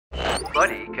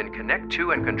Buddi can connect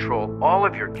to and control all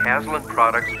of your Caslin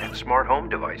products and smart home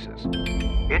devices.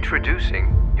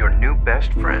 Introducing your new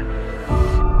best friend.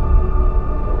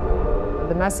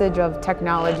 The message of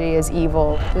technology is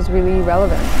evil is really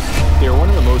relevant. They're one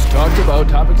of the most talked about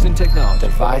topics in technology.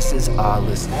 Devices are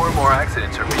listening. More and more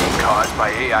accidents are being caused by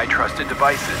AI-trusted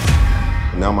devices.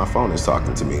 Now my phone is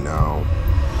talking to me now.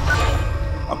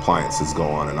 Appliances go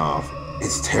on and off.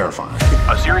 It's terrifying.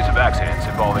 A series of accidents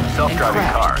involving self-driving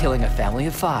cars. Killing a family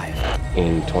of 5.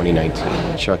 In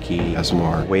 2019, Chucky has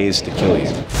more ways to kill you.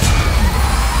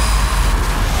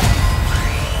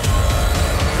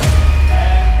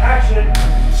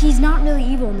 He's not really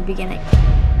evil in the beginning.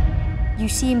 You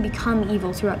see him become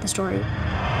evil throughout the story.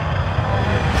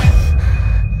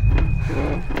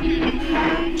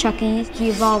 Chucky, he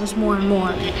evolves more and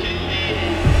more,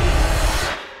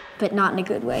 but not in a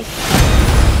good way.